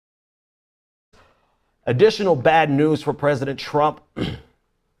Additional bad news for President Trump.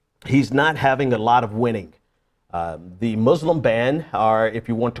 He's not having a lot of winning. The Muslim ban, or if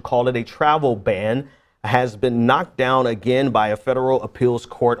you want to call it a travel ban, has been knocked down again by a federal appeals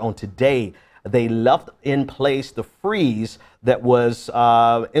court on today. They left in place the freeze that was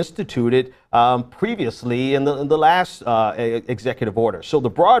instituted previously in the last executive order. So the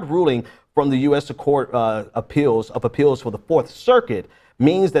broad ruling from the U.S. Court of Appeals for the Fourth Circuit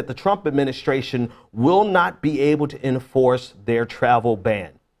means that the Trump administration will not be able to enforce their travel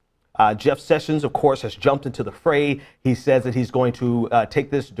ban. Jeff Sessions, of course, has jumped into the fray. He says that he's going to take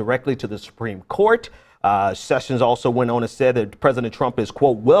this directly to the Supreme Court. Sessions also went on and said that President Trump is,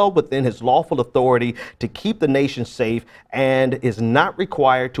 quote, well within his lawful authority to keep the nation safe and is not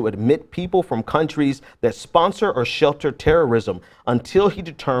required to admit people from countries that sponsor or shelter terrorism until he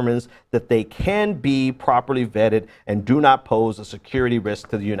determines that they can be properly vetted and do not pose a security risk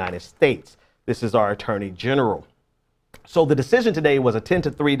to the United States. This is our Attorney General. So the decision today was a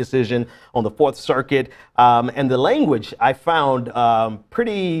 10-3 decision on the Fourth Circuit. And the language I found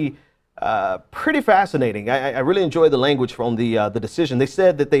pretty fascinating. I really enjoyed the language from the decision. They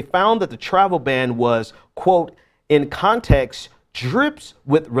said that they found that the travel ban was, quote, in context, drips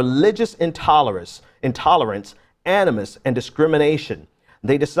with religious intolerance, animus, and discrimination.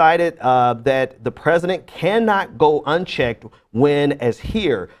 They decided that the president cannot go unchecked when, as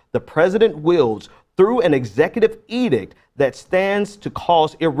here, the president wills through an executive edict that stands to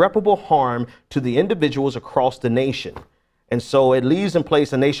cause irreparable harm to the individuals across the nation. And so it leaves in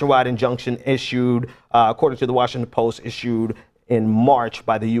place a nationwide injunction issued, according to the Washington Post, issued in March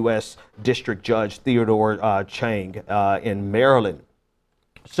by the U.S. District Judge Theodore Chang in Maryland.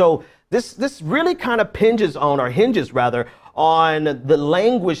 So this really kind of hinges on the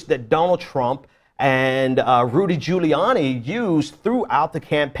language that Donald Trump and Rudy Giuliani used throughout the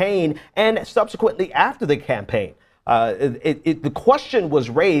campaign and subsequently after the campaign. The question was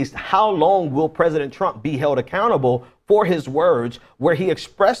raised, how long will President Trump be held accountable for his words, where he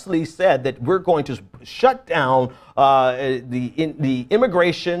expressly said that we're going to shut down the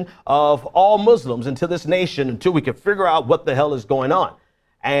immigration of all Muslims into this nation until we can figure out what the hell is going on.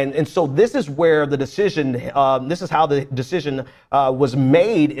 And so this is where the decision, this is how the decision was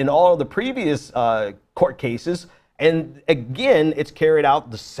made in all of the previous court cases. And again, it's carried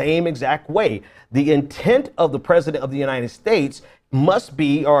out the same exact way. The intent of the president of the United States must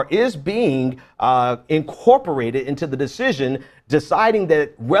be, or is being incorporated into the decision, deciding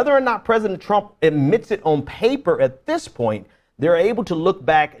that whether or not President Trump admits it on paper at this point, they're able to look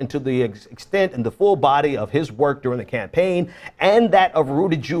back into the extent and the full body of his work during the campaign and that of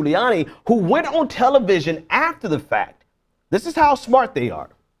Rudy Giuliani, who went on television after the fact. This is how smart they are.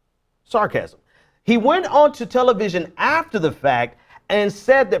 Sarcasm. He went on to television after the fact and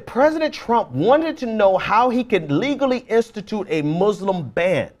said that President Trump wanted to know how he could legally institute a Muslim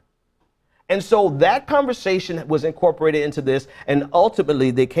ban. And so that conversation was incorporated into this, and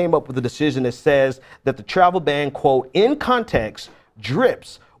ultimately they came up with a decision that says that the travel ban, quote, in context,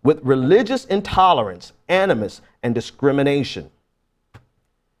 drips with religious intolerance, animus, and discrimination.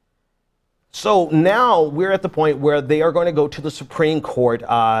 So now we're at the point where they are going to go to the Supreme Court.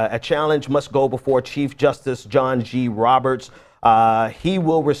 A challenge must go before Chief Justice John G. Roberts. He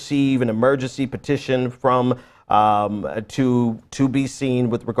will receive an emergency petition from to be seen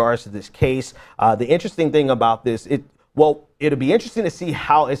with regards to this case. The interesting thing about this, it'll be interesting to see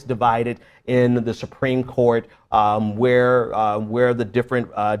how it's divided in the Supreme Court, where the different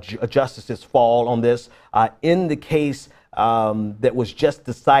justices fall on this. In the case that was just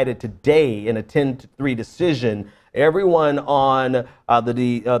decided today in a 10-3 decision, everyone on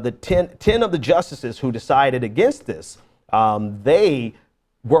the 10 of the justices who decided against this, they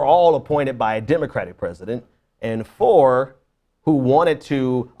were all appointed by a Democratic president, and 4 who wanted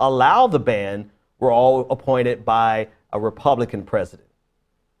to allow the ban were all appointed by a Republican president.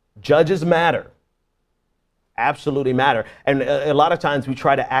 Judges matter. Absolutely matter. And a lot of times we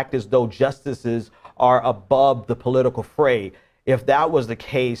try to act as though justices are above the political fray. If that was the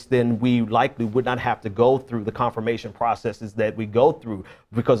case, then we likely would not have to go through the confirmation processes that we go through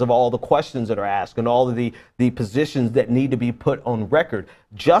because of all the questions that are asked and all of the positions that need to be put on record.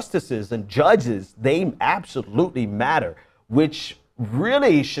 Justices and judges, they absolutely matter, which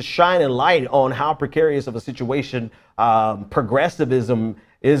really should shine a light on how precarious of a situation progressivism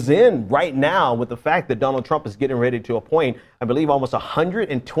is in right now, with the fact that Donald Trump is getting ready to appoint, I believe, almost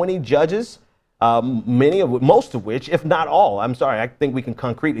 120 judges. Most of which, if not all, I'm sorry, I think we can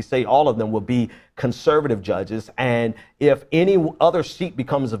concretely say all of them will be conservative judges. And if any other seat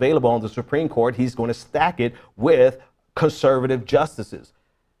becomes available on the Supreme Court, he's going to stack it with conservative justices.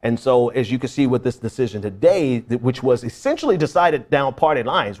 And so, as you can see with this decision today, which was essentially decided down party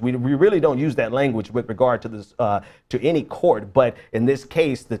lines, we really don't use that language with regard to this to any court. But in this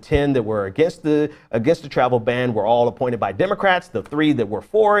case, the 10 that were against the travel ban were all appointed by Democrats. The 3 that were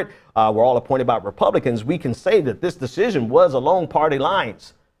for it were all appointed by Republicans. We can say that this decision was along party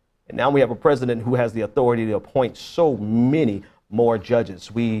lines. And now we have a president who has the authority to appoint so many more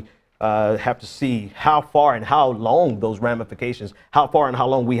judges. We have to see how far and how long those ramifications, how far and how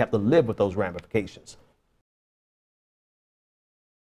long we have to live with those ramifications.